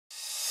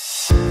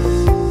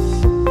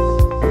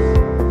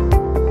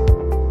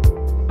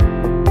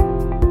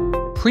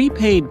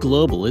Prepaid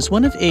Global is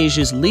one of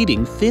Asia's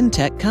leading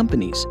fintech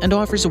companies and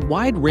offers a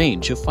wide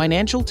range of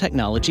financial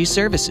technology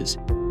services.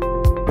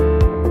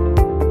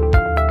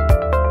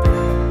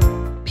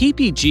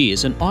 PPG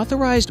is an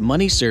authorized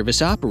money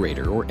service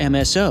operator, or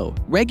MSO,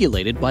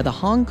 regulated by the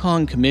Hong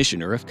Kong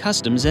Commissioner of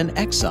Customs and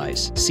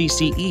Excise,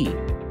 CCE.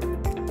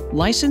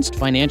 Licensed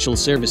financial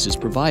services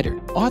provider,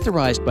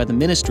 authorized by the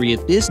Ministry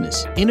of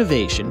Business,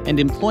 Innovation and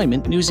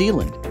Employment, New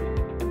Zealand.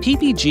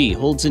 PPG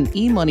holds an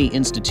e-money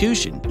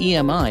institution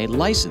 (EMI)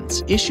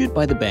 license issued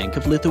by the Bank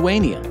of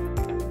Lithuania.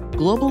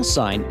 Global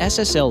Sign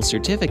SSL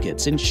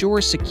certificates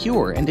ensure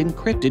secure and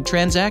encrypted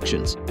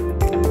transactions.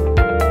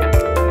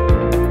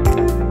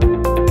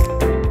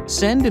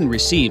 Send and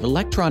receive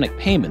electronic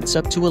payments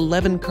up to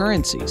 11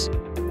 currencies.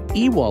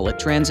 E-wallet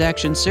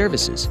transaction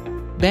services.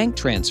 Bank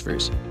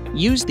transfers.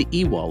 Use the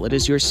e-wallet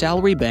as your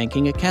salary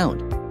banking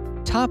account.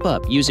 Top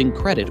up using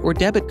credit or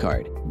debit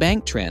card,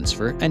 bank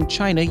transfer, and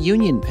China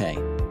Union Pay.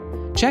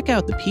 Check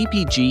out the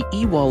PPG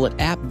e-wallet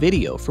app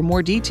video for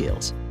more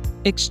details.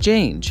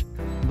 Exchange.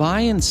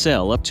 Buy and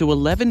sell up to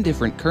 11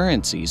 different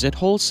currencies at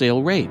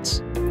wholesale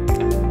rates.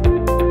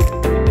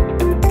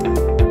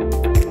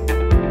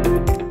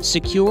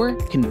 Secure,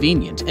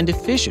 convenient, and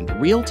efficient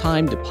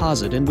real-time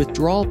deposit and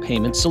withdrawal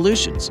payment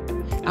solutions.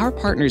 Our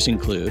partners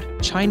include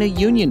China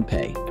Union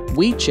Pay,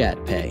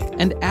 WeChat Pay,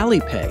 and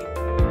Alipay.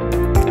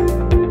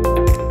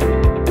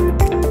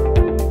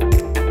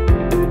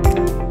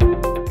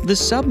 The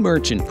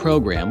Sub-Merchant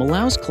program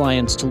allows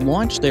clients to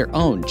launch their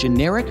own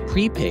generic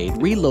prepaid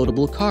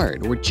reloadable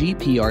card, or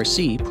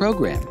GPRC,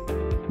 program.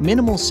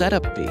 Minimal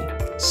setup fee,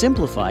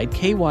 simplified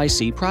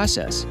KYC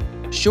process,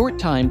 short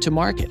time to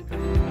market.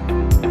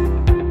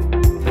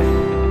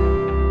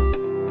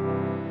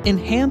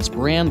 Enhance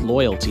brand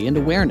loyalty and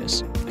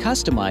awareness.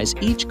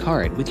 Customize each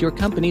card with your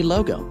company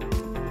logo.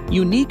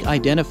 Unique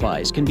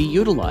identifiers can be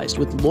utilized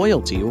with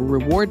loyalty or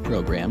reward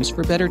programs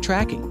for better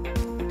tracking.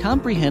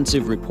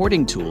 Comprehensive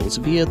reporting tools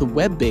via the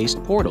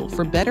web-based portal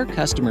for better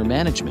customer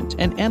management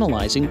and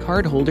analyzing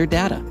cardholder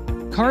data.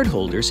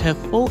 Cardholders have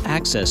full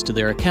access to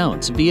their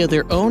accounts via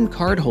their own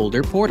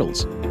cardholder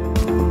portals.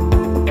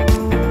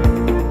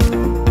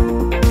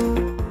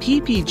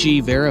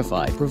 PPG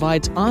Verify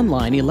provides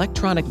online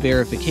electronic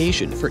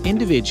verification for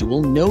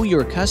individual Know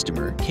Your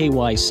Customer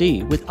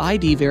 (KYC) with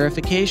ID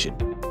verification.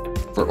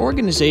 For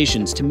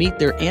organizations to meet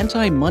their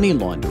anti-money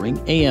laundering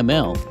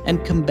 (AML)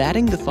 and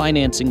combating the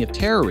financing of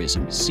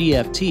terrorism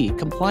 (CFT)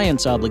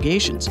 compliance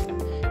obligations,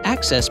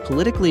 access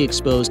politically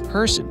exposed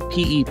person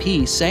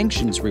 (PEP)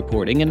 sanctions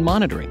reporting and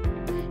monitoring.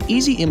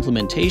 Easy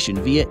implementation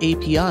via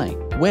API,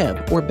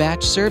 web, or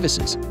batch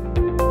services.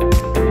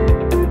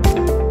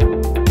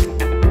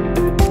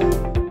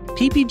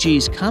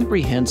 PPG's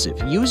comprehensive,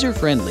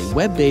 user-friendly,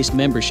 web-based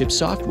membership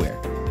software.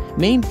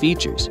 Main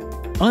features: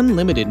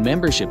 unlimited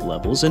membership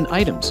levels and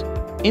items,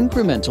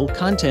 incremental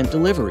content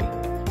delivery,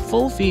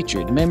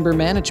 full-featured member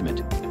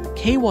management,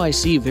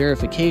 KYC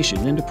verification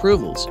and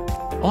approvals,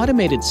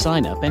 automated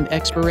sign-up and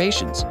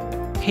expirations,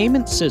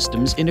 payment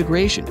systems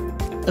integration,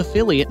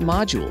 affiliate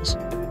modules,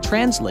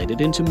 translated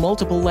into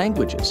multiple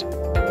languages.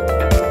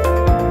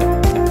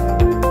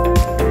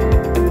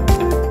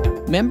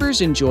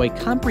 Members enjoy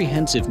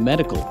comprehensive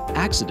medical,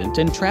 accident,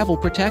 and travel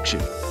protection,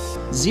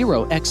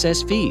 zero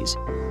excess fees,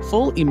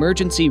 full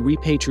emergency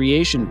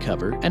repatriation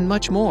cover, and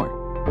much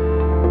more.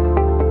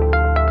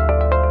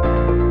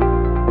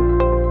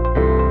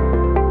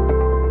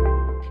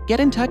 Get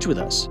in touch with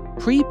us,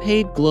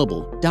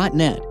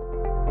 prepaidglobal.net.